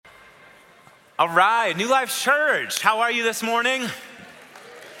All right, New Life Church, how are you this morning?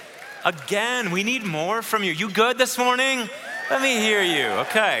 Again, we need more from you. You good this morning? Let me hear you.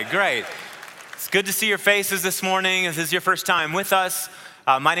 Okay, great. It's good to see your faces this morning. If this is your first time with us,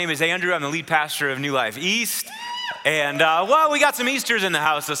 my name is Andrew. I'm the lead pastor of New Life East. And, we got some Easters in the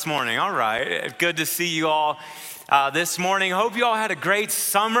house this morning. All right, good to see you all this morning. Hope you all had a great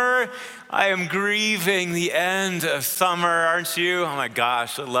summer. I am grieving the end of summer, aren't you? Oh my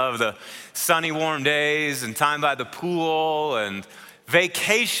gosh, I love the sunny, warm days and time by the pool and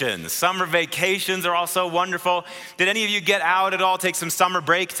vacations. Summer vacations are also wonderful. Did any of you get out at all, take some summer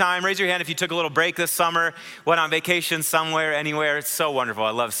break time? Raise your hand if you took a little break this summer, went on vacation somewhere, anywhere. It's so wonderful.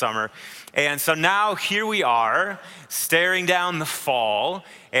 I love summer. And so now here we are, staring down the fall,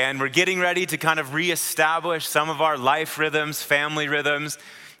 and we're getting ready to kind of reestablish some of our life rhythms, family rhythms,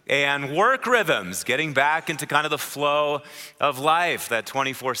 and work rhythms, getting back into kind of the flow of life, that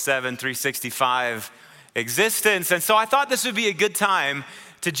 24/7, 365 existence. And so I thought this would be a good time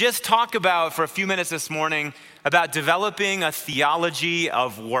to just talk about, for a few minutes this morning, about developing a theology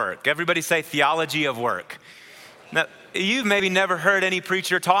of work. Everybody say theology of work. Now, you've maybe never heard any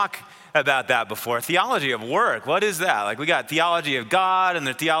preacher talk about that before. Theology of work, what is that? Like, we got theology of God and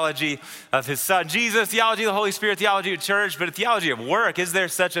the theology of his son Jesus, theology of the Holy Spirit, theology of church, but a theology of work, is there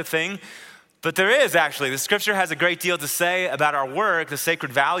such a thing? But there is, actually. The scripture has a great deal to say about our work, the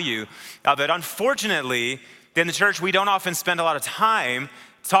sacred value of it. Unfortunately, in the church, we don't often spend a lot of time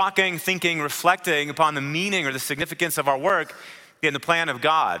talking, thinking, reflecting upon the meaning or the significance of our work in the plan of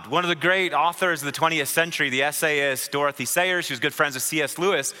God. One of the great authors of the 20th century, the essayist Dorothy Sayers, she was good friends with C.S.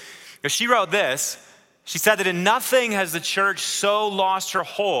 Lewis, she wrote this. She said that in nothing has the church so lost her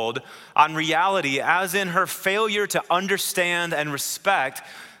hold on reality as in her failure to understand and respect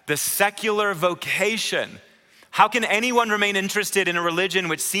the secular vocation. How can anyone remain interested in a religion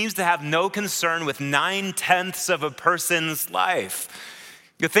which seems to have no concern with 9/10 of a person's life?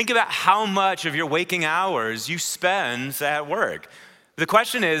 You think about how much of your waking hours you spend at work. The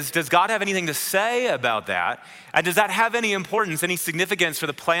question is, does God have anything to say about that? And does that have any importance, any significance for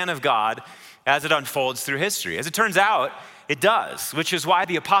the plan of God as it unfolds through history? As it turns out, it does, which is why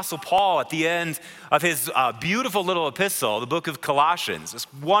the Apostle Paul, at the end of his beautiful little epistle, the book of Colossians, this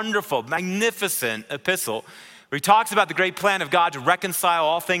wonderful, magnificent epistle, where he talks about the great plan of God to reconcile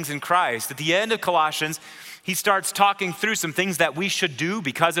all things in Christ. At the end of Colossians, he starts talking through some things that we should do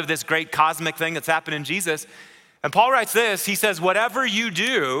because of this great cosmic thing that's happened in Jesus. And Paul writes this, he says, whatever you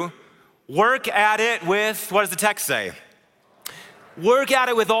do, work at it with, what does the text say? Work at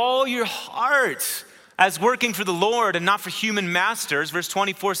it with all your heart as working for the Lord and not for human masters. Verse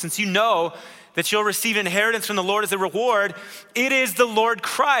 24, since you know that you'll receive an inheritance from the Lord as a reward, it is the Lord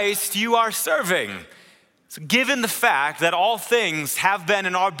Christ you are serving. So given the fact that all things have been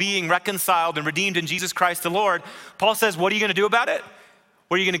and are being reconciled and redeemed in Jesus Christ the Lord, Paul says, what are you going to do about it?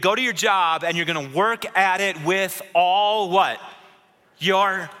 Where you're going to go to your job and you're going to work at it with all what?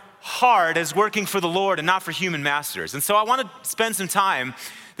 Your heart as working for the Lord and not for human masters. And so I want to spend some time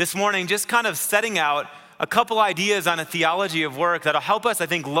this morning just kind of setting out a couple ideas on a theology of work that'll help us, I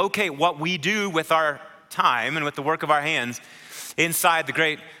think, locate what we do with our time and with the work of our hands inside the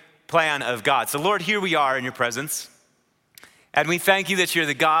great plan of God. So Lord, here we are in your presence. And we thank you that you're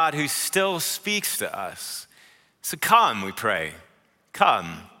the God who still speaks to us. So come, we pray.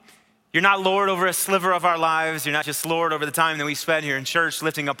 Come. You're not Lord over a sliver of our lives. You're not just Lord over the time that we spend here in church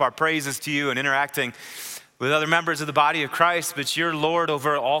lifting up our praises to you and interacting with other members of the body of Christ, but you're Lord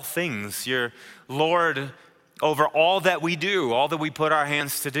over all things. You're Lord over all that we do, all that we put our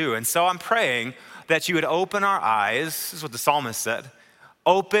hands to do. And so I'm praying that you would open our eyes. This is what the psalmist said.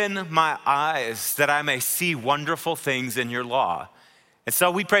 Open my eyes that I may see wonderful things in your law. And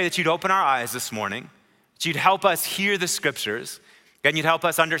so we pray that you'd open our eyes this morning, that you'd help us hear the scriptures, and you'd help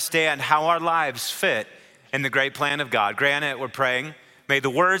us understand how our lives fit in the great plan of God. Grant it, we're praying. May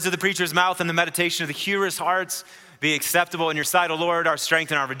the words of the preacher's mouth and the meditation of the hearer's hearts be acceptable in your sight, O Lord, our strength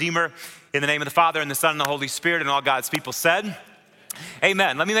and our Redeemer. In the name of the Father, and the Son, and the Holy Spirit, and all God's people said,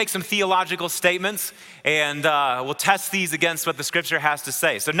 amen. Let me make some theological statements, and we'll test these against what the scripture has to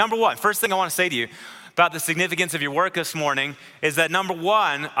say. So number one, first thing I want to say to you about the significance of your work this morning is that number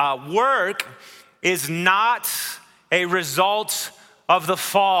one, work is not a result of the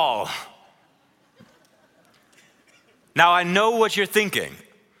fall. Now, I know what you're thinking,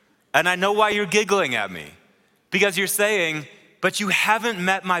 and I know why you're giggling at me, because you're saying, but you haven't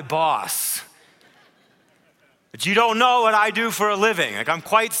met my boss. But you don't know what I do for a living. Like, I'm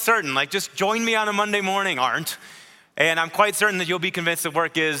quite certain, like, just join me on a Monday morning, aren't? And I'm quite certain that you'll be convinced that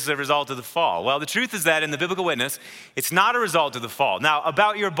work is a result of the fall. Well, the truth is that in the biblical witness, it's not a result of the fall. Now,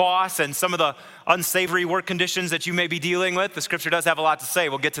 about your boss and some of the unsavory work conditions that you may be dealing with, the scripture does have a lot to say.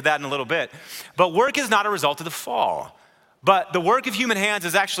 We'll get to that in a little bit. But work is not a result of the fall. But the work of human hands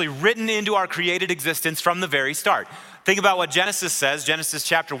is actually written into our created existence from the very start. Think about what Genesis says, Genesis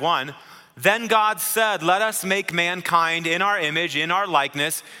chapter 1. Then God said, let us make mankind in our image, in our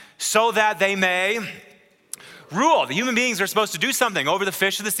likeness, so that they may rule. The human beings are supposed to do something over the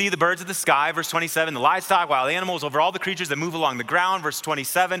fish of the sea, the birds of the sky, verse 27, the livestock, wild animals, over all the creatures that move along the ground, verse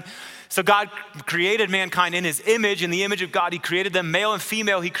 27. So God created mankind in his image. In the image of God, he created them, male and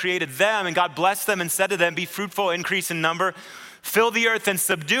female, he created them. And God blessed them and said to them, be fruitful, increase in number, fill the earth and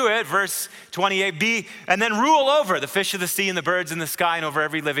subdue it, verse 28b, and then rule over the fish of the sea and the birds in the sky and over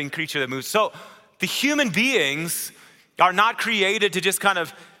every living creature that moves. So the human beings are not created to just kind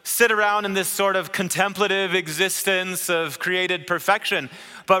of sit around in this sort of contemplative existence of created perfection.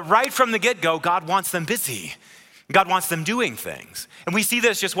 But right from the get-go, God wants them busy. God wants them doing things. And we see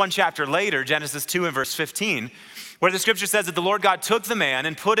this just one chapter later, Genesis 2 and verse 15, where the scripture says that the Lord God took the man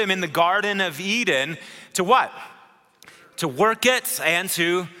and put him in the Garden of Eden to what? To work it and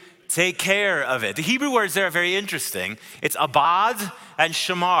to take care of it. The Hebrew words there are very interesting. It's abad and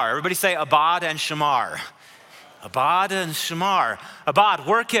shamar. Everybody say abad and shamar. Abad and shamar. Abad,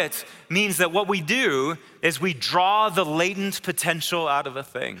 work it, means that what we do is we draw the latent potential out of a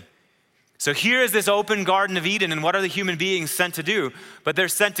thing. So here is this open Garden of Eden, and what are the human beings sent to do? But they're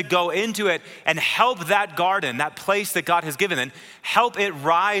sent to go into it and help that garden, that place that God has given them, help it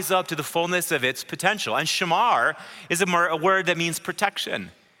rise up to the fullness of its potential. And shamar is a word that means protection.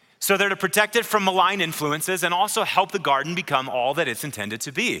 So they're to protect it from malign influences and also help the garden become all that it's intended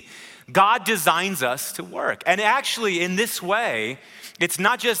to be. God designs us to work. And actually, in this way, it's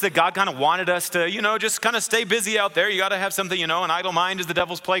not just that God kind of wanted us to, just kind of stay busy out there. You got to have something, an idle mind is the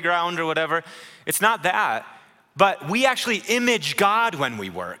devil's playground or whatever. It's not that. But we actually image God when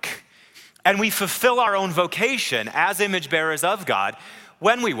we work. And we fulfill our own vocation as image bearers of God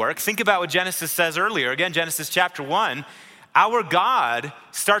when we work. Think about what Genesis says earlier. Again, Genesis chapter 1. Our God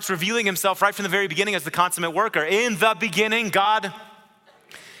starts revealing himself right from the very beginning as the consummate worker. In the beginning, God.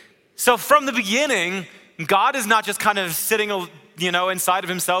 So from the beginning, God is not just kind of sitting, inside of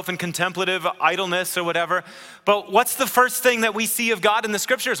himself in contemplative idleness or whatever. But what's the first thing that we see of God in the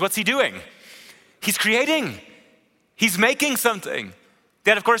scriptures? What's he doing? He's creating. He's making something.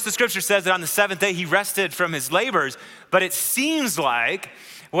 Then, of course, the scripture says that on the seventh day he rested from his labors. But it seems like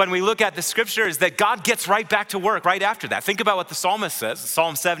when we look at the scriptures that God gets right back to work right after that. Think about what the psalmist says,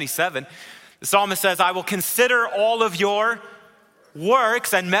 Psalm 77. The psalmist says, I will consider all of your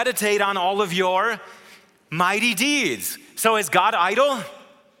works and meditate on all of your mighty deeds. So is God idle?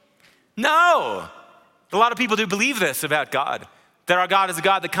 No. A lot of people do believe this about God, that our God is a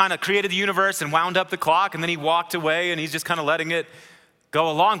God that kind of created the universe and wound up the clock and then he walked away and he's just kind of letting it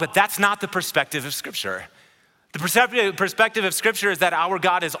go along. But that's not the perspective of Scripture. The perspective of Scripture is that our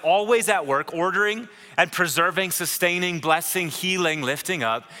God is always at work, ordering and preserving, sustaining, blessing, healing, lifting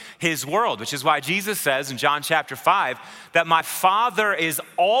up his world, which is why Jesus says in John chapter 5 that my Father is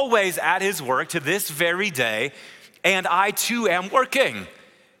always at his work to this very day, and I too am working.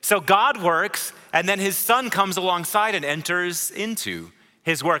 So God works, and then his Son comes alongside and enters into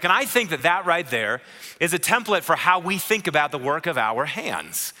his work. And I think that right there is a template for how we think about the work of our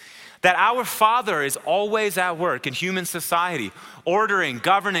hands. That our Father is always at work in human society, ordering,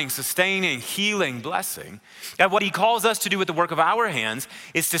 governing, sustaining, healing, blessing. And what he calls us to do with the work of our hands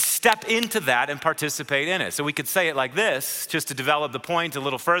is to step into that and participate in it. So we could say it like this, just to develop the point a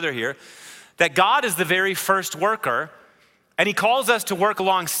little further here, that God is the very first worker, and he calls us to work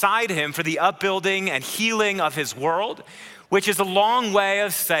alongside him for the upbuilding and healing of his world, which is a long way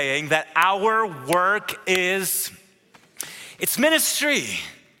of saying that our work it's ministry.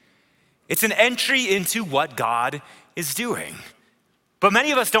 It's an entry into what God is doing. But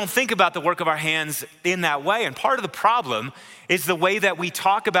many of us don't think about the work of our hands in that way. And part of the problem is the way that we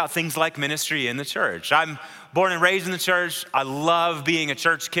talk about things like ministry in the church. I'm born and raised in the church. I love being a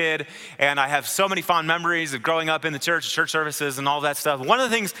church kid. And I have so many fond memories of growing up in the church services and all that stuff. One of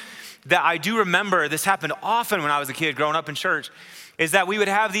the things that I do remember, this happened often when I was a kid growing up in church, is that we would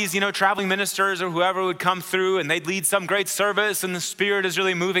have these, traveling ministers or whoever would come through and they'd lead some great service and the Spirit is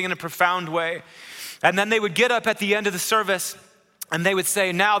really moving in a profound way. And then they would get up at the end of the service and they would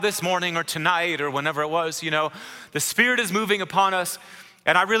say, now this morning or tonight or whenever it was, the Spirit is moving upon us.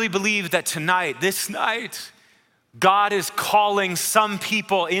 And I really believe that tonight, this night, God is calling some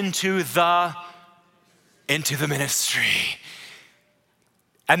people into the ministry.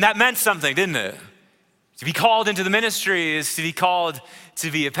 And that meant something, didn't it? To be called into the ministry is to be called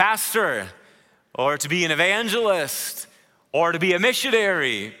to be a pastor or to be an evangelist or to be a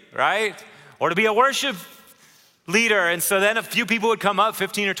missionary, right? Or to be a worship leader. And so then a few people would come up,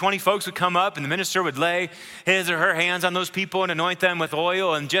 15 or 20 folks would come up, and the minister would lay his or her hands on those people and anoint them with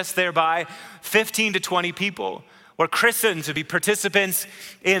oil, and just thereby 15 to 20 people were christened to be participants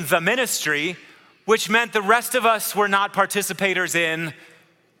in the ministry, which meant the rest of us were not participators in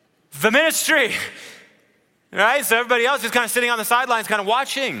the ministry, right? So everybody else is kind of sitting on the sidelines, kind of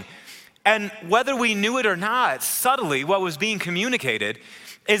watching. And whether we knew it or not, subtly what was being communicated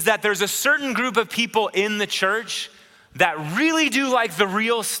is that there's a certain group of people in the church that really do like the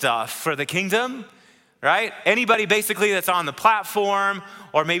real stuff for the kingdom, right? Anybody basically that's on the platform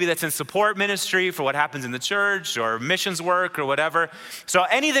or maybe that's in support ministry for what happens in the church or missions work or whatever. So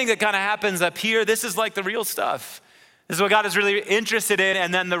anything that kind of happens up here, this is like the real stuff. This is what God is really interested in.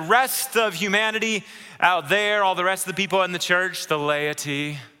 And then the rest of humanity out there, all the rest of the people in the church, the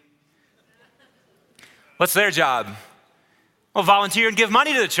laity, what's their job? Well, volunteer and give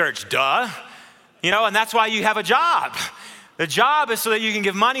money to the church, duh. And that's why you have a job. The job is so that you can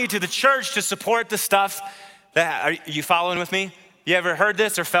give money to the church to support the stuff are you following with me? You ever heard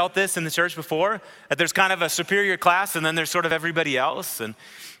this or felt this in the church before? That there's kind of a superior class and then there's sort of everybody else. And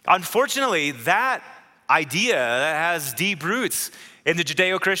unfortunately, that idea that has deep roots in the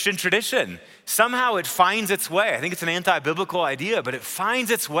Judeo-Christian tradition. Somehow it finds its way. I think it's an anti-biblical idea, but it finds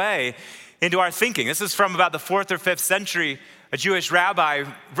its way into our thinking. This is from about the 4th or 5th century. A Jewish rabbi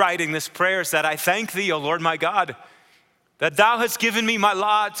writing this prayer said, "I thank thee, O Lord my God, that thou hast given me my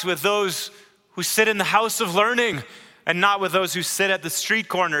lot with those who sit in the house of learning and not with those who sit at the street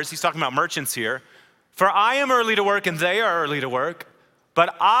corners." He's talking about merchants here. "For I am early to work and they are early to work,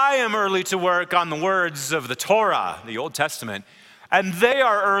 but I am early to work on the words of the Torah," the Old Testament, "and they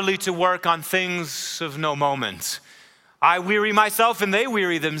are early to work on things of no moment. I weary myself and they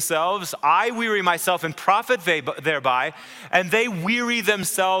weary themselves. I weary myself and profit thereby, and they weary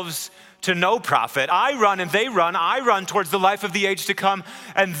themselves to no profit. I run and they run. I run towards the life of the age to come,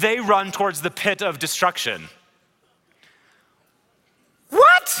 and they run towards the pit of destruction."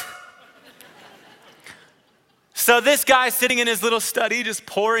 What? So this guy sitting in his little study, just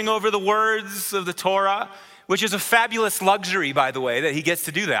poring over the words of the Torah, which is a fabulous luxury, by the way, that he gets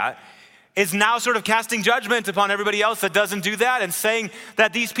to do that, is now sort of casting judgment upon everybody else that doesn't do that and saying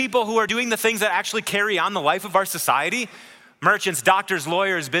that these people who are doing the things that actually carry on the life of our society, merchants, doctors,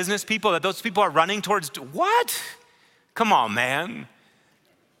 lawyers, business people, that those people are running towards, what? Come on, man.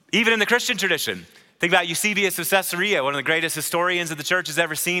 Even in the Christian tradition, think about Eusebius of Caesarea, one of the greatest historians that the church has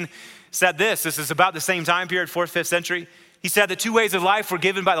ever seen, said this is about the same time period, 4th, 5th century. He said that 2 ways of life were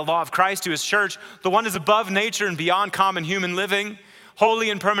given by the law of Christ to his church. The one is above nature and beyond common human living, wholly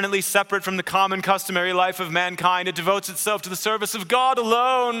and permanently separate from the common customary life of mankind. It devotes itself to the service of God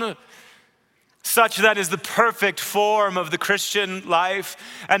alone. Such that is the perfect form of the Christian life.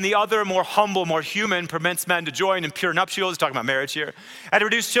 And the other, more humble, more human, permits men to join in pure nuptials, talking about marriage here, and to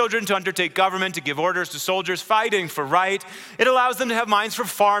produce children, to undertake government, to give orders to soldiers fighting for right. It allows them to have minds for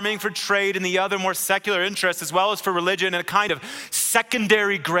farming, for trade, and the other more secular interests, as well as for religion, and a kind of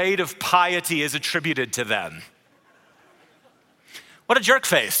secondary grade of piety is attributed to them. What a jerk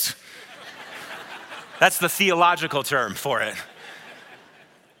face. That's the theological term for it.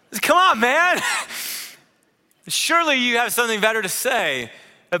 Come on, man. Surely you have something better to say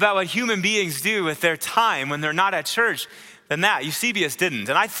about what human beings do with their time when they're not at church than that. Eusebius didn't.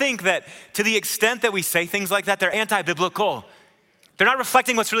 And I think that to the extent that we say things like that, they're anti-biblical. They're not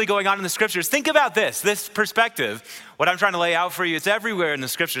reflecting what's really going on in the scriptures. Think about this perspective. What I'm trying to lay out for you, it's everywhere in the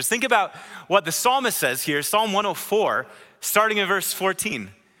scriptures. Think about what the psalmist says here, Psalm 104, starting in verse 14.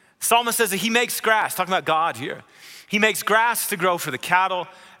 The psalmist says that he makes grass, talking about God here. He makes grass to grow for the cattle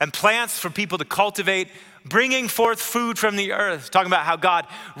and plants for people to cultivate, bringing forth food from the earth, talking about how God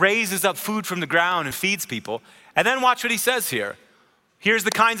raises up food from the ground and feeds people. And then watch what he says here. Here's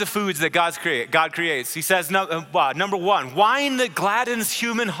the kinds of foods that God creates. He says, number one, wine that gladdens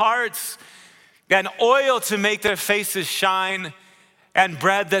human hearts, and oil to make their faces shine, and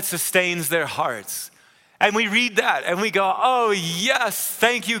bread that sustains their hearts. And we read that and we go, oh yes,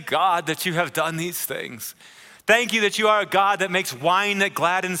 thank you, God, that you have done these things. Thank you that you are a God that makes wine that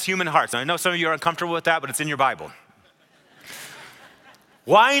gladdens human hearts. And I know some of you are uncomfortable with that, but it's in your Bible.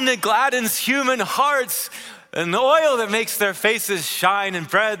 Wine that gladdens human hearts, and oil that makes their faces shine, and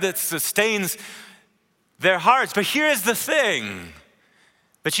bread that sustains their hearts. But here's the thing,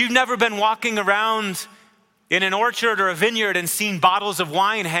 that you've never been walking around in an orchard or a vineyard and seen bottles of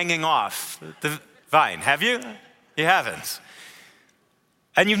wine hanging off the vine, have you? You haven't.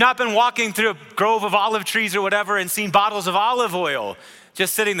 And you've not been walking through a grove of olive trees or whatever and seen bottles of olive oil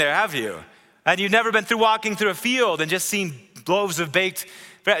just sitting there, have you? And you've never been walking through a field and just seen loaves of baked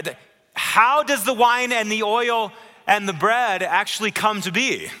bread. How does the wine and the oil and the bread actually come to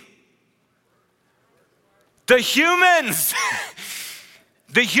be? The humans.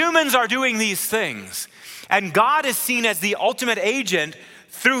 The humans are doing these things. And God is seen as the ultimate agent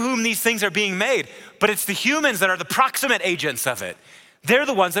through whom these things are being made. But it's the humans that are the proximate agents of it. They're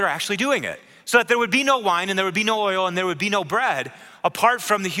the ones that are actually doing it. So that there would be no wine and there would be no oil and there would be no bread apart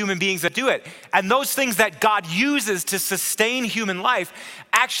from the human beings that do it. And those things that God uses to sustain human life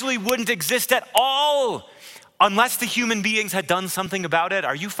actually wouldn't exist at all unless the human beings had done something about it.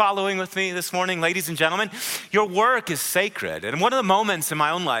 Are you following with me this morning, ladies and gentlemen? Your work is sacred. And one of the moments in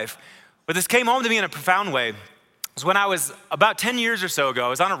my own life where this came home to me in a profound way was when I was about 10 years or so ago. I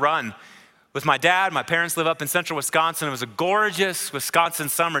was on a run with my dad. My parents live up in central Wisconsin. It was a gorgeous Wisconsin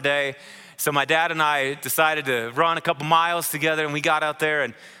summer day. So my dad and I decided to run a couple miles together, and we got out there.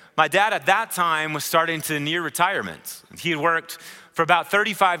 And my dad at that time was starting to near retirement. He had worked for about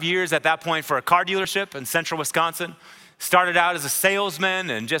 35 years at that point for a car dealership in central Wisconsin. Started out as a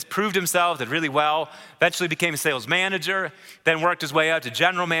salesman and just proved himself, did really well. Eventually became a sales manager, then worked his way up to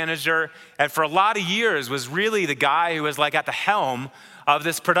general manager. And for a lot of years was really the guy who was like at the helm of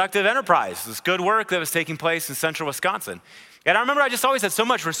this productive enterprise, this good work that was taking place in central Wisconsin. And I remember I just always had so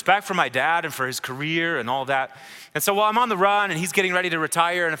much respect for my dad and for his career and all that. And so while I'm on the run and he's getting ready to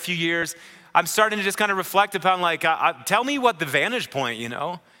retire in a few years, I'm starting to just kind of reflect upon like, tell me what the vantage point,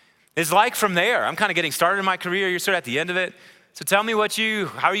 is like from there. I'm kind of getting started in my career. You're sort of at the end of it. So tell me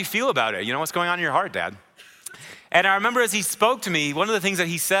how you feel about it. What's going on in your heart, Dad? And I remember as he spoke to me, one of the things that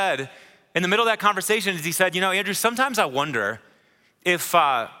he said in the middle of that conversation is he said, Andrew, sometimes I wonder if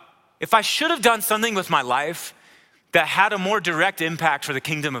I should have done something with my life that had a more direct impact for the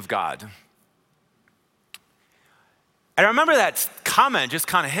kingdom of God. And I remember that comment just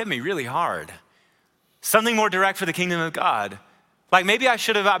kind of hit me really hard. Something more direct for the kingdom of God. Like maybe I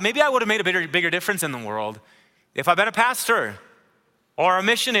would have made a bigger difference in the world if I'd been a pastor or a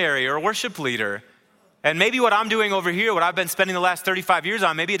missionary or a worship leader. And maybe what I'm doing over here, what I've been spending the last 35 years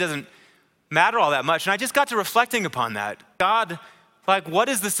on, maybe it doesn't matter all that much. And I just got to reflecting upon that. God, like what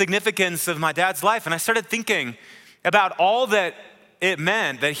is the significance of my dad's life? And I started thinking about all that it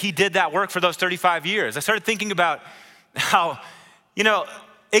meant that he did that work for those 35 years. I started thinking about how,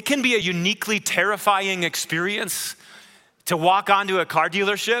 it can be a uniquely terrifying experience to walk onto a car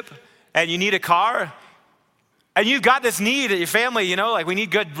dealership and you need a car and you've got this need at your family, like we need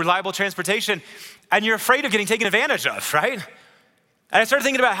good, reliable transportation and you're afraid of getting taken advantage of, right? And I started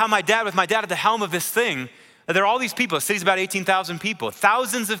thinking about how with my dad at the helm of this thing, there are all these people, the city's about 18,000 people.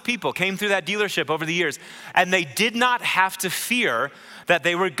 Thousands of people came through that dealership over the years, and they did not have to fear that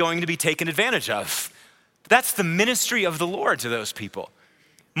they were going to be taken advantage of. That's the ministry of the Lord to those people.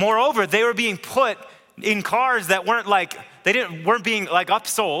 Moreover, they were being put in cars that weren't being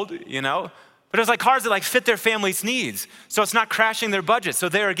upsold, but it was like cars that fit their family's needs. So it's not crashing their budget. So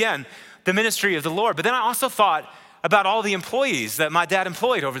there again, the ministry of the Lord. But then I also thought about all the employees that my dad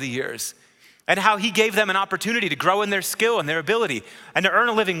employed over the years, and how he gave them an opportunity to grow in their skill and their ability and to earn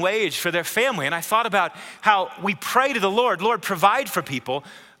a living wage for their family. And I thought about how we pray to the Lord, provide for people,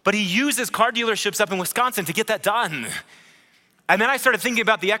 but he uses car dealerships up in Wisconsin to get that done. And then I started thinking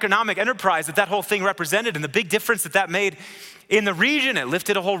about the economic enterprise that whole thing represented and the big difference that made in the region. It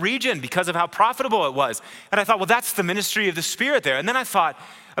lifted a whole region because of how profitable it was. And I thought, well, that's the ministry of the Spirit there. And then I thought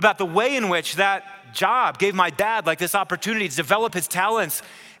about the way in which that job gave my dad this opportunity to develop his talents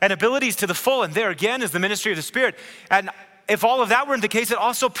and abilities to the full. And there again is the ministry of the Spirit. And if all of that weren't the case, it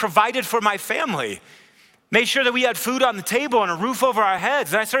also provided for my family. Made sure that we had food on the table and a roof over our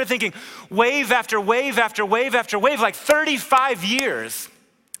heads. And I started thinking wave after wave after wave after wave, 35 years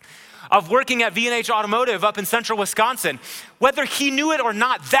of working at V&H Automotive up in central Wisconsin. Whether he knew it or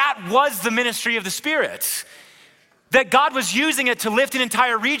not, that was the ministry of the Spirit. That God was using it to lift an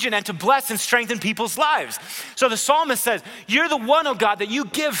entire region and to bless and strengthen people's lives. So the psalmist says, you're the one, oh God, that you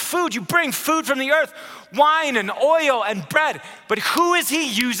give food. You bring food from the earth, wine and oil and bread. But who is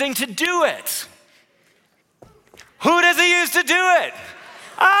he using to do it? Who does he use to do it?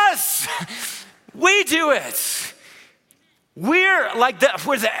 Us. We do it. We're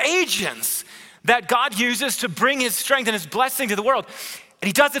the agents that God uses to bring his strength and his blessing to the world. And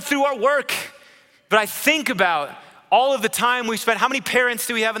he does it through our work. But I think about all of the time we spend. How many parents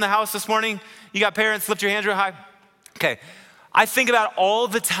do we have in the house this morning? You got parents? Lift your hands real high. Okay. I think about all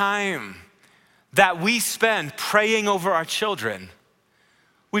the time that we spend praying over our children.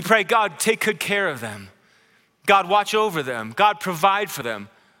 We pray, God, take good care of them. God, watch over them. God, provide for them.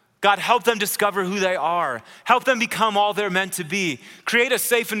 God, help them discover who they are. Help them become all they're meant to be. Create a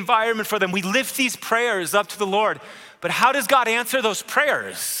safe environment for them. We lift these prayers up to the Lord. But how does God answer those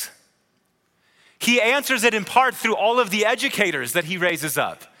prayers? He answers it in part through all of the educators that he raises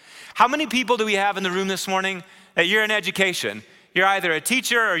up. How many people do we have in the room this morning that you're in education? You're either a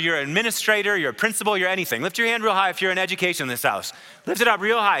teacher or you're an administrator, you're a principal, you're anything. Lift your hand real high if you're in education in this house. Lift it up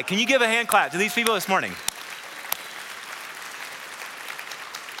real high. Can you give a hand clap to these people this morning?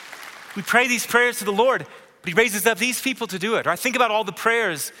 We pray these prayers to the Lord, but he raises up these people to do it. Or I think about all the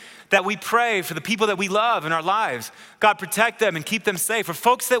prayers that we pray for the people that we love in our lives. God, protect them and keep them safe. For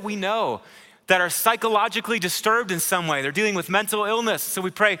folks that we know that are psychologically disturbed in some way, they're dealing with mental illness. So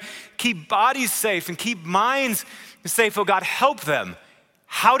we pray, keep bodies safe and keep minds safe. Oh God, help them.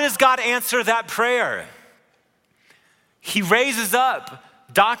 How does God answer that prayer? He raises up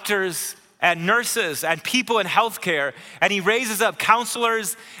doctors and nurses and people in healthcare, and he raises up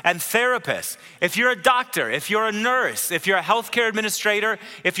counselors and therapists. If you're a doctor, if you're a nurse, if you're a healthcare administrator,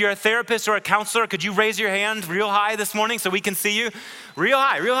 if you're a therapist or a counselor, could you raise your hand real high this morning so we can see you? Real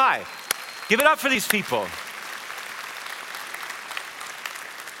high, real high. Give it up for these people.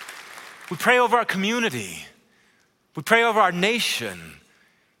 We pray over our community. We pray over our nation.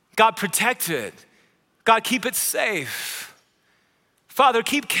 God, protect it. God, keep it safe. Father,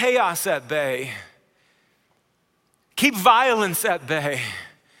 keep chaos at bay. Keep violence at bay.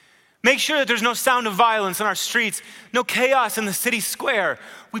 Make sure that there's no sound of violence in our streets, no chaos in the city square.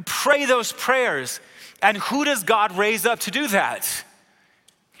 We pray those prayers. And who does God raise up to do that?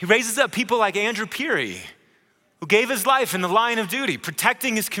 He raises up people like Andrew Peary, who gave his life in the line of duty,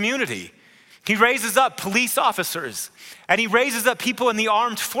 protecting his community. He raises up police officers, and he raises up people in the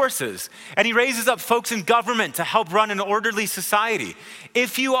armed forces, and he raises up folks in government to help run an orderly society.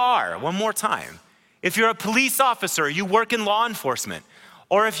 If you are, one more time, if you're a police officer, you work in law enforcement,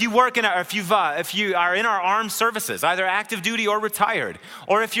 or if you are in our armed services, either active duty or retired,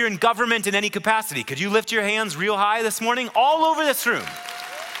 or if you're in government in any capacity, could you lift your hands real high this morning? All over this room.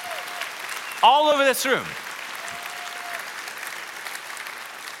 All over this room.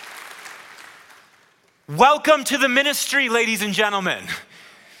 Welcome to the ministry, ladies and gentlemen.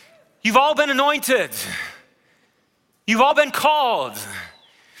 You've all been anointed. You've all been called.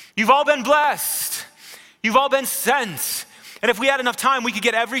 You've all been blessed. You've all been sent. And if we had enough time, we could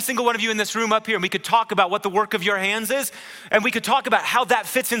get every single one of you in this room up here and we could talk about what the work of your hands is. And we could talk about how that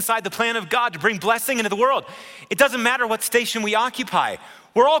fits inside the plan of God to bring blessing into the world. It doesn't matter what station we occupy.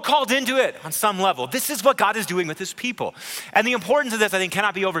 We're all called into it on some level. This is what God is doing with his people. And the importance of this, I think,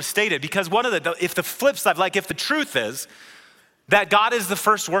 cannot be overstated because if the flip side, like if the truth is that God is the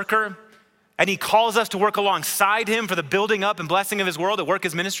first worker and he calls us to work alongside him for the building up and blessing of his world, to work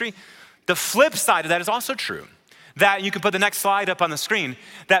his ministry, the flip side of that is also true. That, you can put the next slide up on the screen,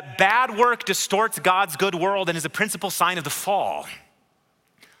 that bad work distorts God's good world and is a principal sign of the fall.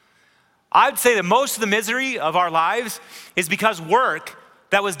 I'd say that most of the misery of our lives is because work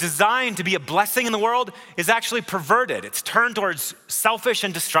that was designed to be a blessing in the world is actually perverted. It's turned towards selfish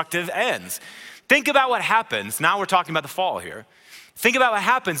and destructive ends. Think about what happens. Now we're talking about the fall here. Think about what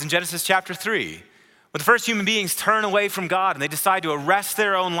happens in Genesis chapter 3. When the first human beings turn away from God and they decide to arrest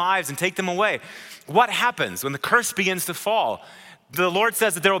their own lives and take them away. What happens when the curse begins to fall? The Lord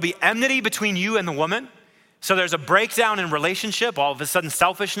says that there will be enmity between you and the woman. So there's a breakdown in relationship. All of a sudden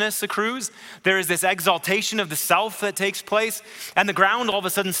selfishness accrues. There is this exaltation of the self that takes place. And the ground all of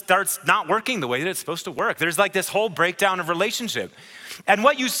a sudden starts not working the way that it's supposed to work. There's like this whole breakdown of relationship. And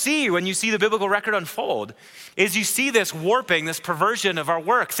what you see when you see the biblical record unfold is you see this warping, this perversion of our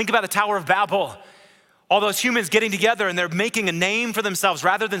work. Think about the Tower of Babel. All those humans getting together and they're making a name for themselves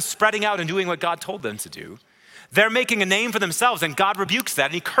rather than spreading out and doing what God told them to do. They're making a name for themselves and God rebukes that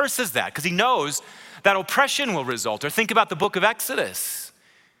and he curses that because he knows that oppression will result. Or think about the book of Exodus.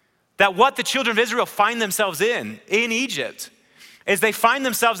 That what the children of Israel find themselves in Egypt, is they find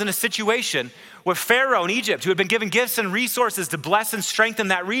themselves in a situation where Pharaoh in Egypt, who had been given gifts and resources to bless and strengthen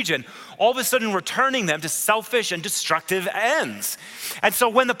that region, all of a sudden returning them to selfish and destructive ends. And so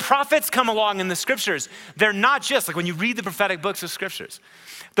when the prophets come along in the scriptures, they're not just, like when you read the prophetic books of scriptures,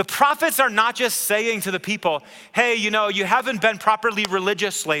 the prophets are not just saying to the people, hey, you haven't been properly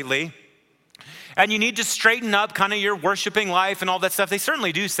religious lately, and you need to straighten up kind of your worshiping life and all that stuff. They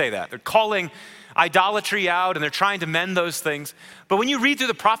certainly do say that. They're calling idolatry out and they're trying to mend those things. But when you read through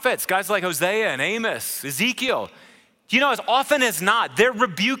the prophets, guys like Hosea and Amos, Ezekiel, as often as not, they're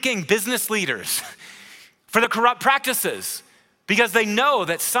rebuking business leaders for the corrupt practices because they know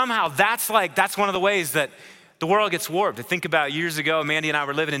that somehow that's one of the ways that the world gets warped. I think about years ago, Mandy and I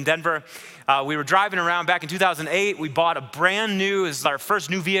were living in Denver. We were driving around back in 2008. We bought a brand new, this is our first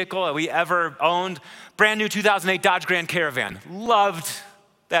new vehicle that we ever owned, brand new 2008 Dodge Grand Caravan. Loved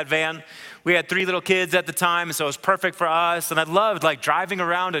that van. We had 3 little kids at the time, so it was perfect for us. And I loved like driving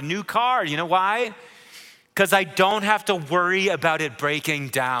around a new car. You know why? Because I don't have to worry about it breaking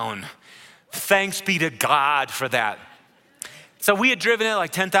down. Thanks be to God for that. So we had driven it like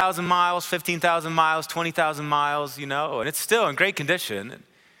 10,000 miles, 15,000 miles, 20,000 miles, and it's still in great condition.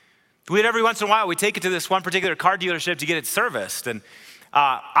 We'd every once in a while, we'd take it to this one particular car dealership to get it serviced. And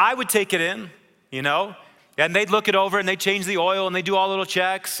I would take it in, and they'd look it over and they'd change the oil and they'd do all little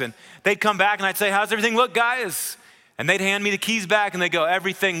checks. And they'd come back and I'd say, how's everything look, guys? And they'd hand me the keys back and they'd go,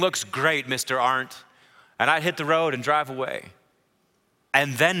 everything looks great, Mr. Arndt. And I'd hit the road and drive away.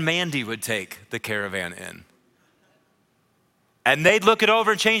 And then Mandy would take the Caravan in. And they'd look it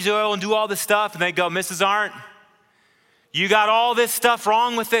over and change the oil and do all this stuff. And they'd go, Mrs. Arndt, you got all this stuff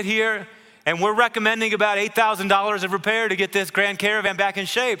wrong with it here. And we're recommending about $8,000 of repair to get this Grand Caravan back in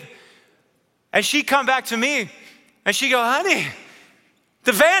shape. And she'd come back to me and she'd go, honey,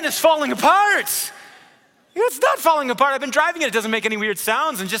 the van is falling apart. It's not falling apart. I've been driving it. It doesn't make any weird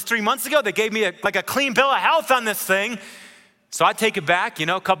sounds. And just 3 months ago, they gave me a clean bill of health on this thing. So I'd take it back,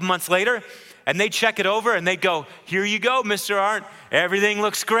 a couple months later. And they'd check it over and they'd go, here you go, Mr. Arndt. Everything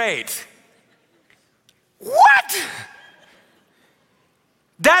looks great. What?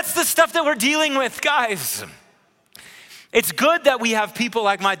 That's the stuff that we're dealing with, guys. It's good that we have people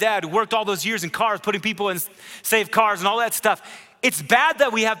like my dad who worked all those years in cars, putting people in safe cars and all that stuff. It's bad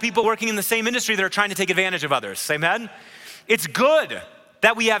that we have people working in the same industry that are trying to take advantage of others. Amen? It's good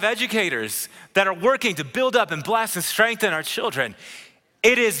that we have educators that are working to build up and bless and strengthen our children.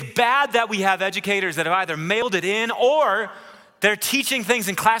 It is bad that we have educators that have either mailed it in or they're teaching things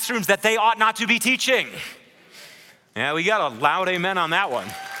in classrooms that they ought not to be teaching. Yeah, we got a loud amen on that one.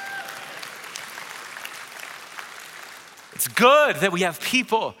 It's good that we have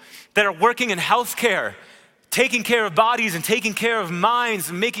people that are working in healthcare, taking care of bodies and taking care of minds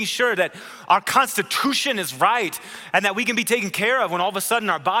and making sure that our constitution is right and that we can be taken care of when all of a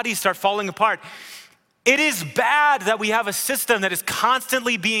sudden our bodies start falling apart. It is bad that we have a system that is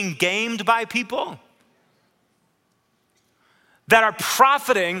constantly being gamed by people that are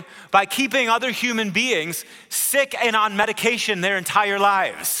profiting by keeping other human beings sick and on medication their entire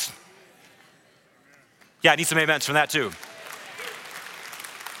lives. Yeah, I need some amens from that too.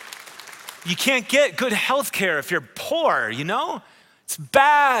 You can't get good health care if you're poor, It's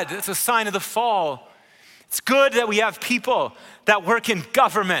bad. It's a sign of the fall. It's good that we have people that work in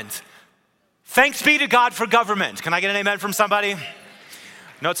government. Thanks be to God for government. Can I get an amen from somebody? I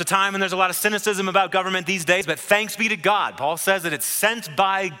know it's a time when there's a lot of cynicism about government these days, but thanks be to God. Paul says that it's sent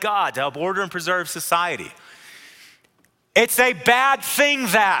by God to help order and preserve society. It's a bad thing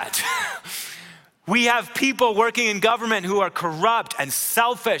that we have people working in government who are corrupt and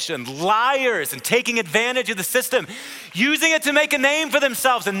selfish and liars and taking advantage of the system, using it to make a name for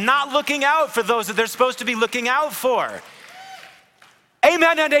themselves and not looking out for those that they're supposed to be looking out for.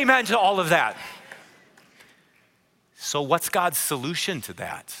 Amen and amen to all of that. So what's God's solution to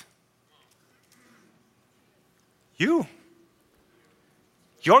that? You're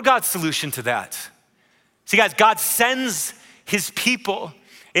God's solution to that. See, guys, God sends his people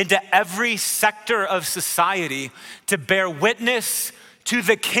into every sector of society to bear witness to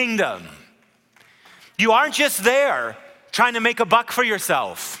the kingdom. You aren't just there trying to make a buck for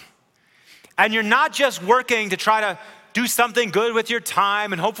yourself. And you're not just working to try to do something good with your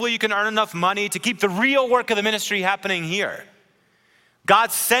time and hopefully you can earn enough money to keep the real work of the ministry happening here.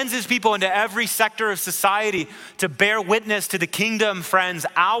 God sends his people into every sector of society to bear witness to the kingdom, friends.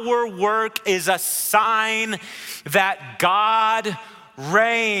 Our work is a sign that God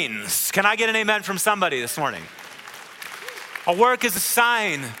reigns. Can I get an amen from somebody this morning? Our work is a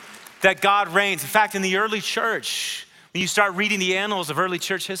sign that God reigns. In fact, in the early church, when you start reading the annals of early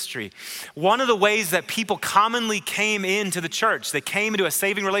church history, one of the ways that people commonly came into the church, they came into a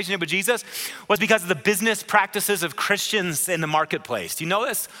saving relationship with Jesus, was because of the business practices of Christians in the marketplace. Do you know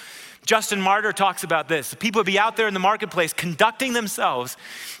this? Justin Martyr talks about this. People would be out there in the marketplace conducting themselves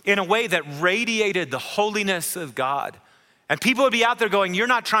in a way that radiated the holiness of God. And people would be out there going, you're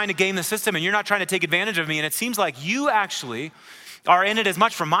not trying to game the system and you're not trying to take advantage of me. And it seems like you actually are in it as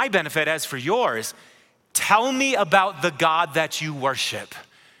much for my benefit as for yours. Tell me about the God that you worship.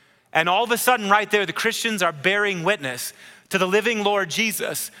 And all of a sudden right there, the Christians are bearing witness to the living Lord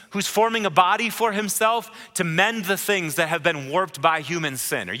Jesus, who's forming a body for himself to mend the things that have been warped by human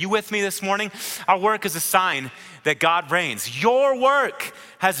sin. Are you with me this morning? Our work is a sign that God reigns. Your work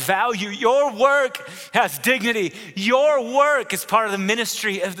has value. Your work has dignity. Your work is part of the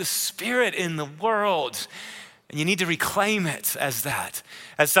ministry of the Spirit in the world. And you need to reclaim it as that,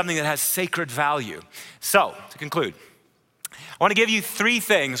 as something that has sacred value. So, to conclude, I want to give you three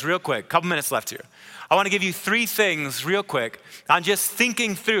things real quick, a couple minutes left here. I want to give you three things real quick on just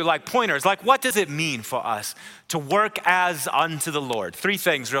thinking through, like pointers, like what does it mean for us to work as unto the Lord? Three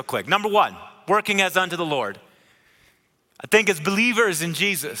things real quick. Number one, working as unto the Lord. I think as believers in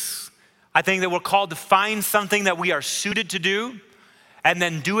Jesus, I think that we're called to find something that we are suited to do and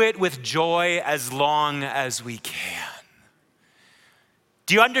then do it with joy as long as we can.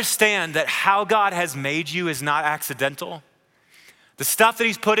 Do you understand that how God has made you is not accidental? The stuff that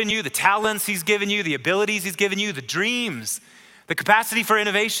he's put in you, the talents he's given you, the abilities he's given you, the dreams, the capacity for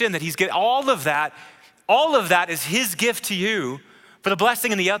innovation that he's given, all of that is his gift to you for the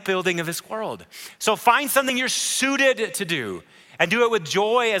blessing and the upbuilding of this world. So find something you're suited to do and do it with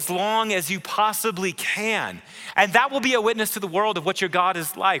joy as long as you possibly can. And that will be a witness to the world of what your God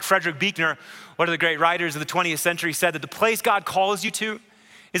is like. Frederick Buechner, one of the great writers of the 20th century, said that the place God calls you to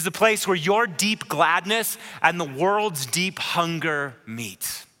is the place where your deep gladness and the world's deep hunger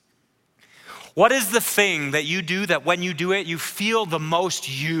meet. What is the thing that you do that when you do it, you feel the most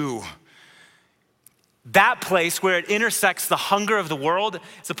you? That place where it intersects the hunger of the world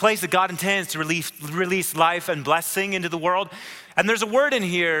is a place that God intends to release life and blessing into the world. And there's a word in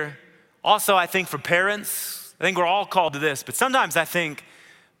here also, I think, for parents. I think we're all called to this, but sometimes I think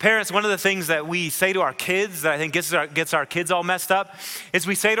parents, one of the things that we say to our kids that I think gets our kids all messed up is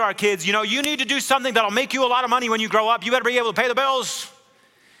we say to our kids, you know, you need to do something that'll make you a lot of money when you grow up. You better be able to pay the bills.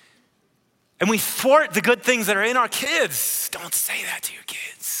 And we thwart the good things that are in our kids. Don't say that to your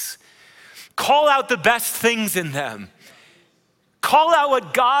kids. Call out the best things in them. Call out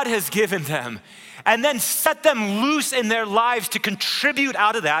what God has given them. And then set them loose in their lives to contribute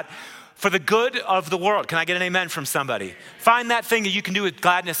out of that for the good of the world. Can I get an amen from somebody? Find that thing that you can do with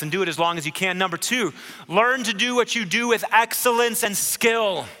gladness and do it as long as you can. Number two, learn to do what you do with excellence and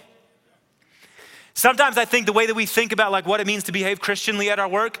skill. Sometimes I think the way that we think about like what it means to behave Christianly at our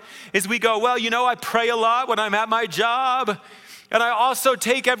work is we go, well, you know, I pray a lot when I'm at my job, and I also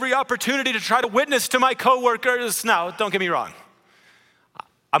take every opportunity to try to witness to my coworkers. Now, don't get me wrong.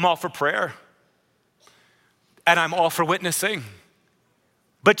 I'm all for prayer, and I'm all for witnessing.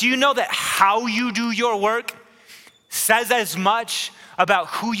 But do you know that how you do your work says as much about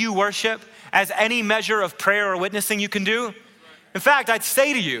who you worship as any measure of prayer or witnessing you can do? In fact, I'd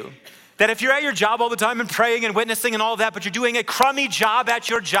say to you that if you're at your job all the time and praying and witnessing and all of that, but you're doing a crummy job at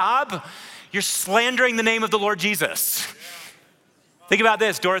your job, you're slandering the name of the Lord Jesus. Think about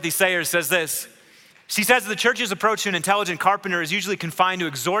this. Dorothy Sayers says this. She says that the church's approach to an intelligent carpenter is usually confined to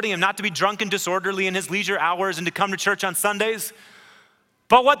exhorting him not to be drunk and disorderly in his leisure hours and to come to church on Sundays.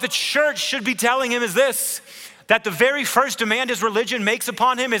 But what the church should be telling him is this, that the very first demand his religion makes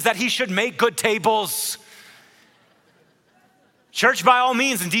upon him is that he should make good tables. Church by all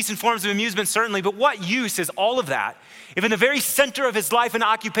means and decent forms of amusement certainly, but what use is all of that if in the very center of his life and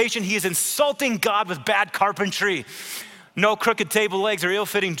occupation he is insulting God with bad carpentry? No crooked table legs or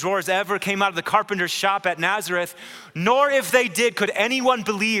ill-fitting drawers ever came out of the carpenter's shop at Nazareth, nor if they did could anyone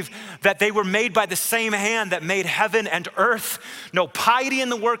believe that they were made by the same hand that made heaven and earth. No piety in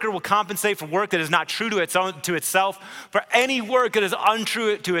the worker will compensate for work that is not true to itself, for any work that is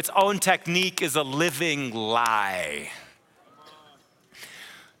untrue to its own technique is a living lie.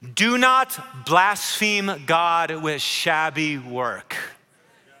 Do not blaspheme God with shabby work.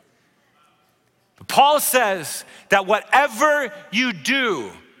 Paul says that whatever you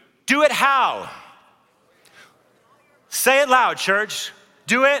do it how? Say it loud, church.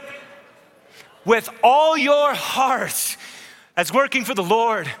 Do it with all your heart as working for the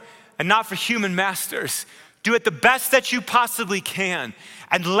Lord and not for human masters. Do it the best that you possibly can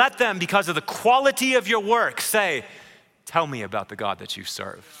and let them, because of the quality of your work, say, tell me about the God that you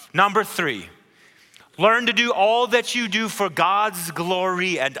serve. Number three, learn to do all that you do for God's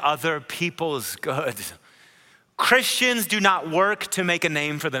glory and other people's good. Christians do not work to make a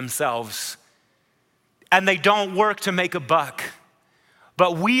name for themselves, and they don't work to make a buck,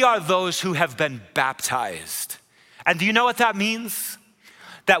 but we are those who have been baptized. And do you know what that means?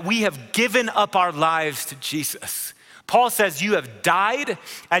 That we have given up our lives to Jesus. Paul says you have died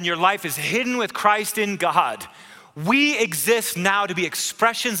and your life is hidden with Christ in God. We exist now to be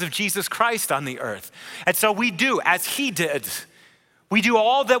expressions of Jesus Christ on the earth. And so we do, as he did, We do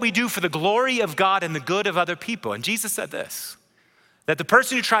all that we do for the glory of God and the good of other people. And Jesus said this, that the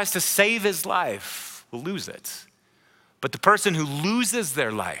person who tries to save his life will lose it. But the person who loses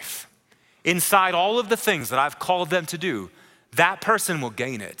their life inside all of the things that I've called them to do, that person will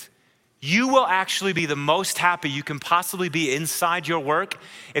gain it. You will actually be the most happy you can possibly be inside your work.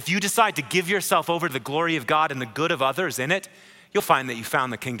 If you decide to give yourself over to the glory of God and the good of others in it, you'll find that you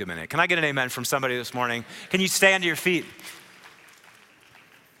found the kingdom in it. Can I get an amen from somebody this morning? Can you stand to your feet?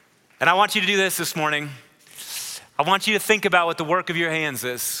 And I want you to do this morning. I want you to think about what the work of your hands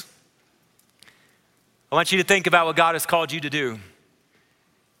is. I want you to think about what God has called you to do,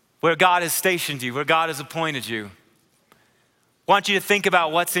 where God has stationed you, where God has appointed you. I want you to think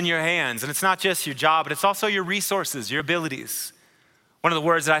about what's in your hands. And it's not just your job, but it's also your resources, your abilities. One of the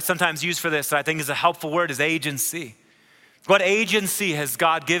words that I sometimes use for this that I think is a helpful word is agency. What agency has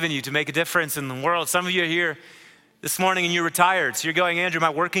God given you to make a difference in the world? Some of you are here this morning and you're retired. So you're going, Andrew,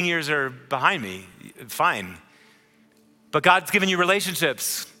 my working years are behind me. Fine. But God's given you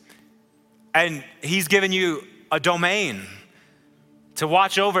relationships and he's given you a domain to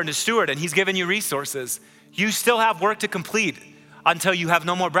watch over and to steward, and he's given you resources. You still have work to complete until you have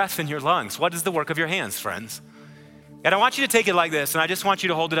no more breath in your lungs. What is the work of your hands, friends? And I want you to take it like this, and I just want you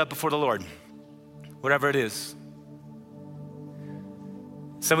to hold it up before the Lord, whatever it is.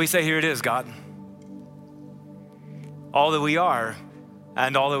 So we say, here it is, God. All that we are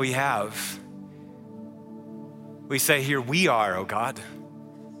and all that we have. We say, here we are, oh God.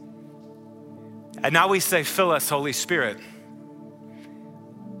 And now we say, fill us, Holy Spirit.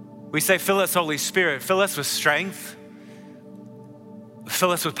 We say, fill us, Holy Spirit. Fill us with strength.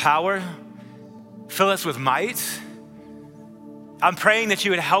 Fill us with power. Fill us with might. I'm praying that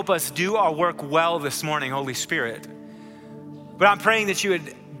you would help us do our work well this morning, Holy Spirit. But I'm praying that you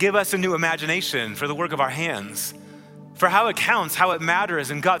would give us a new imagination for the work of our hands, for how it counts, how it matters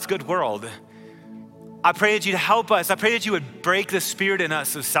in God's good world. I pray that you'd help us. I pray that you would break the spirit in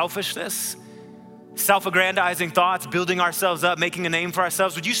us of selfishness, self-aggrandizing thoughts, building ourselves up, making a name for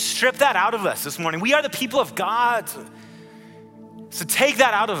ourselves. Would you strip that out of us this morning? We are the people of God. So take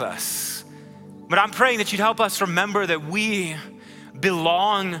that out of us. But I'm praying that you'd help us remember that we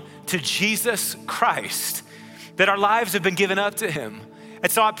belong to Jesus Christ, that our lives have been given up to him. And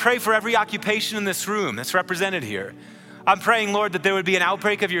so I pray for every occupation in this room that's represented here. I'm praying, Lord, that there would be an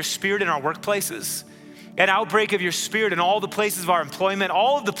outbreak of your spirit in our workplaces, an outbreak of your spirit in all the places of our employment,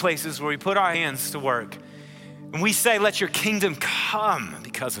 all of the places where we put our hands to work. And we say, let your kingdom come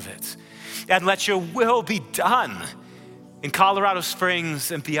because of it. And let your will be done in Colorado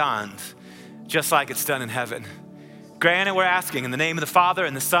Springs and beyond, just like it's done in heaven. Grant it, we're asking, in the name of the Father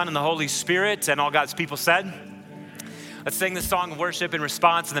and the Son and the Holy Spirit, and all God's people said. Let's sing this song of worship in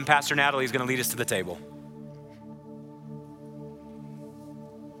response, and then Pastor Natalie is going to lead us to the table.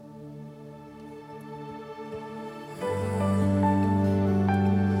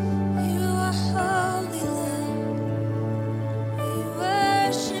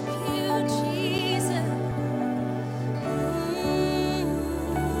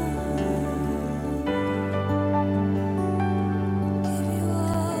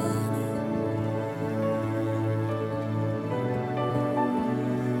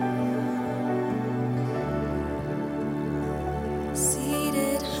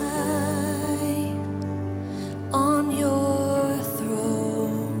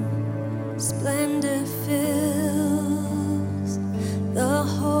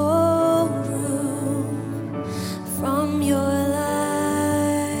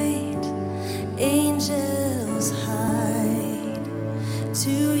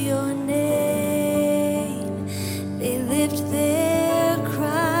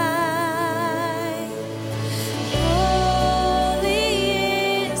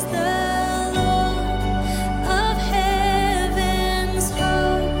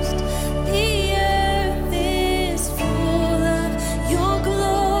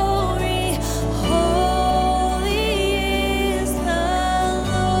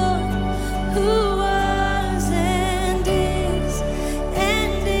 Who was and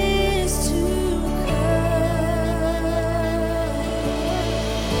is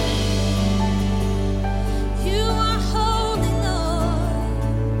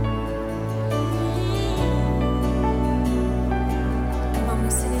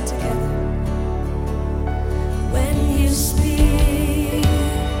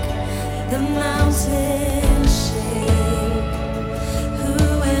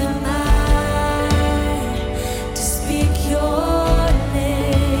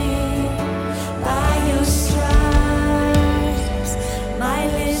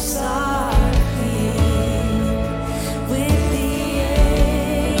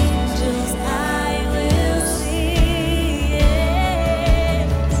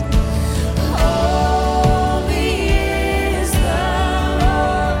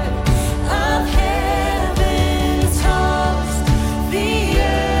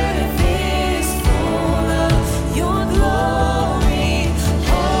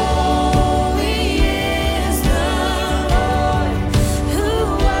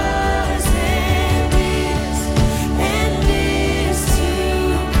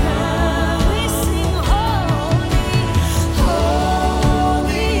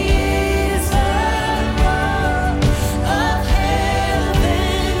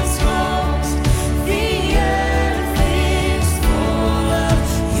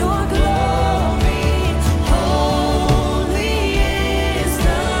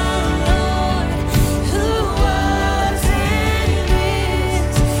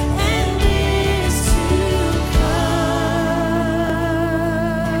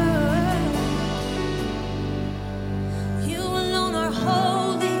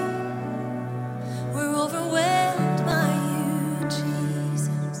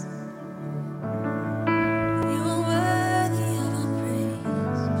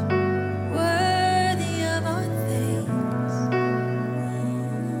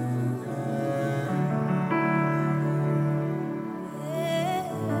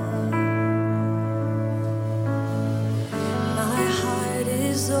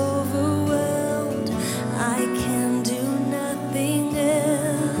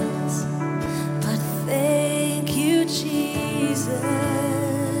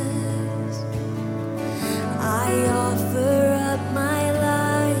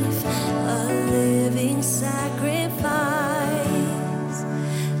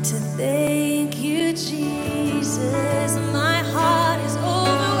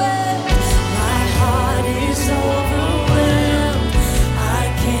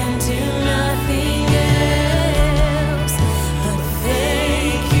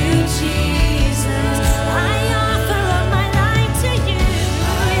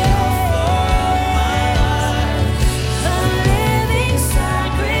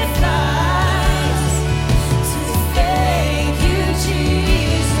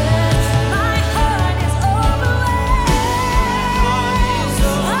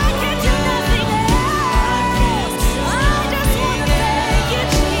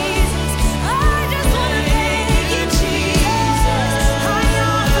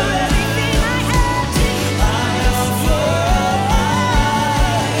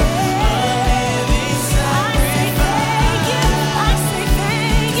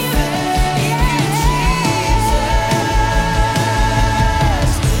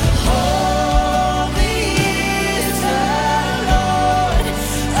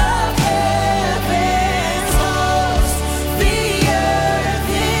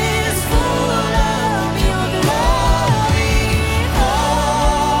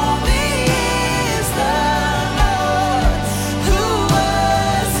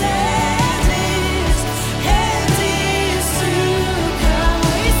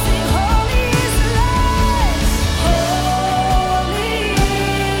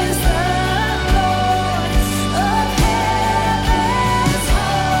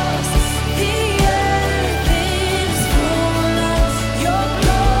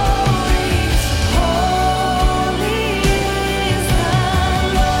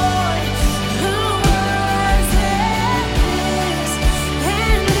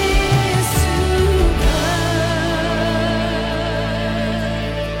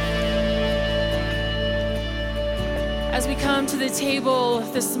table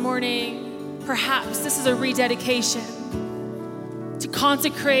this morning, perhaps this is a rededication to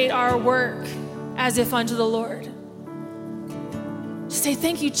consecrate our work as if unto the Lord. To say,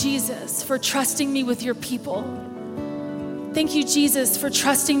 thank you, Jesus, for trusting me with your people. Thank you, Jesus, for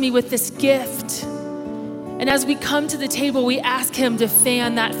trusting me with this gift. And as we come to the table, we ask him to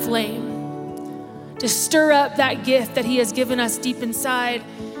fan that flame, to stir up that gift that he has given us deep inside,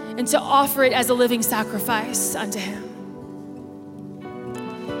 and to offer it as a living sacrifice unto him.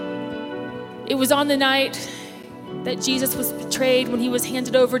 It was on the night that Jesus was betrayed, when he was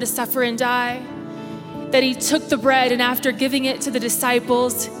handed over to suffer and die, that he took the bread, and after giving it to the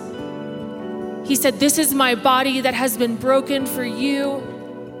disciples, he said, "This is my body that has been broken for you.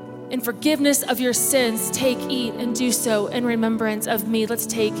 In forgiveness of your sins, take, eat, and do so in remembrance of me." Let's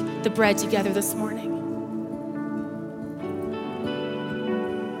take the bread together this morning.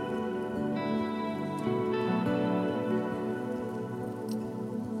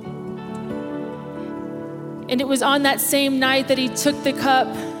 And it was on that same night that he took the cup,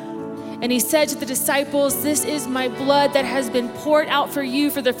 and he said to the disciples, "This is my blood that has been poured out for you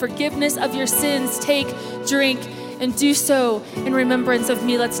for the forgiveness of your sins. Take, drink, and do so in remembrance of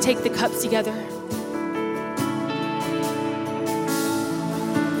me." Let's take the cups together.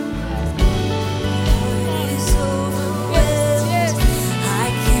 Yes.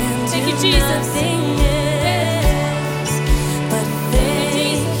 Thank you, Jesus.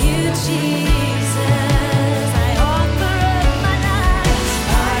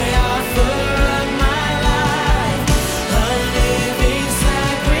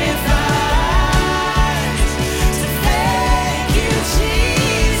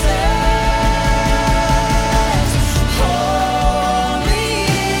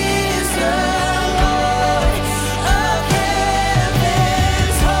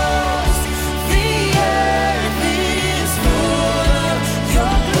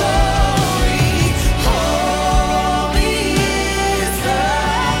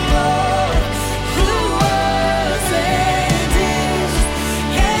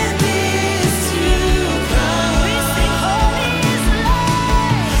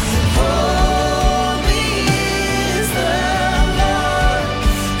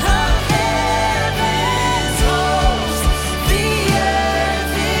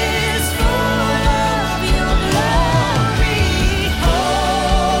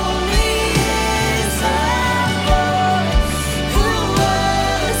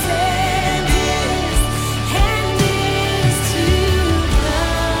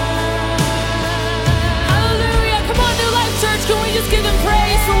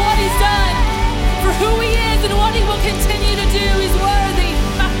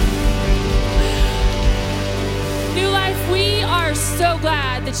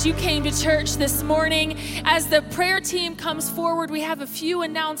 You came to church this morning. As the prayer team comes forward, we have a few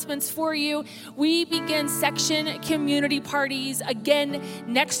announcements for you. We begin section community parties again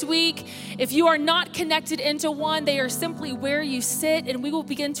next week. If you are not connected into one, they are simply where you sit, and we will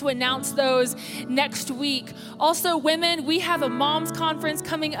begin to announce those next week. Also, women, we have a mom's conference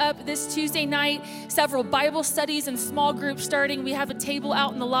coming up this Tuesday night, several Bible studies and small groups starting. We have a table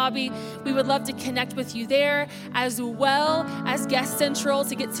out in the lobby. We would love to connect with you there, as well as Guest Central,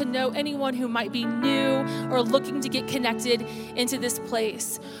 to get to know anyone who might be new or looking to get connected into this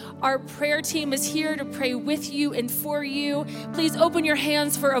place. Our prayer team is here to pray with you and for you. Please open your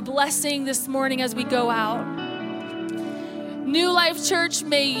hands for a blessing this morning as we go out. New Life Church,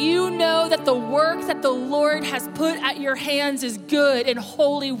 may you know that the work that the Lord has put at your hands is good and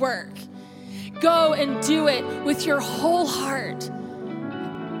holy work. Go and do it with your whole heart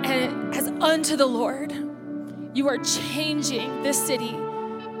and as unto the Lord. You are changing this city.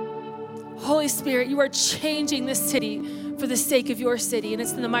 Holy Spirit, you are changing this city for the sake of your city. And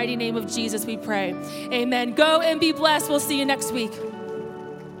it's in the mighty name of Jesus we pray. Amen. Go and be blessed. We'll see you next week.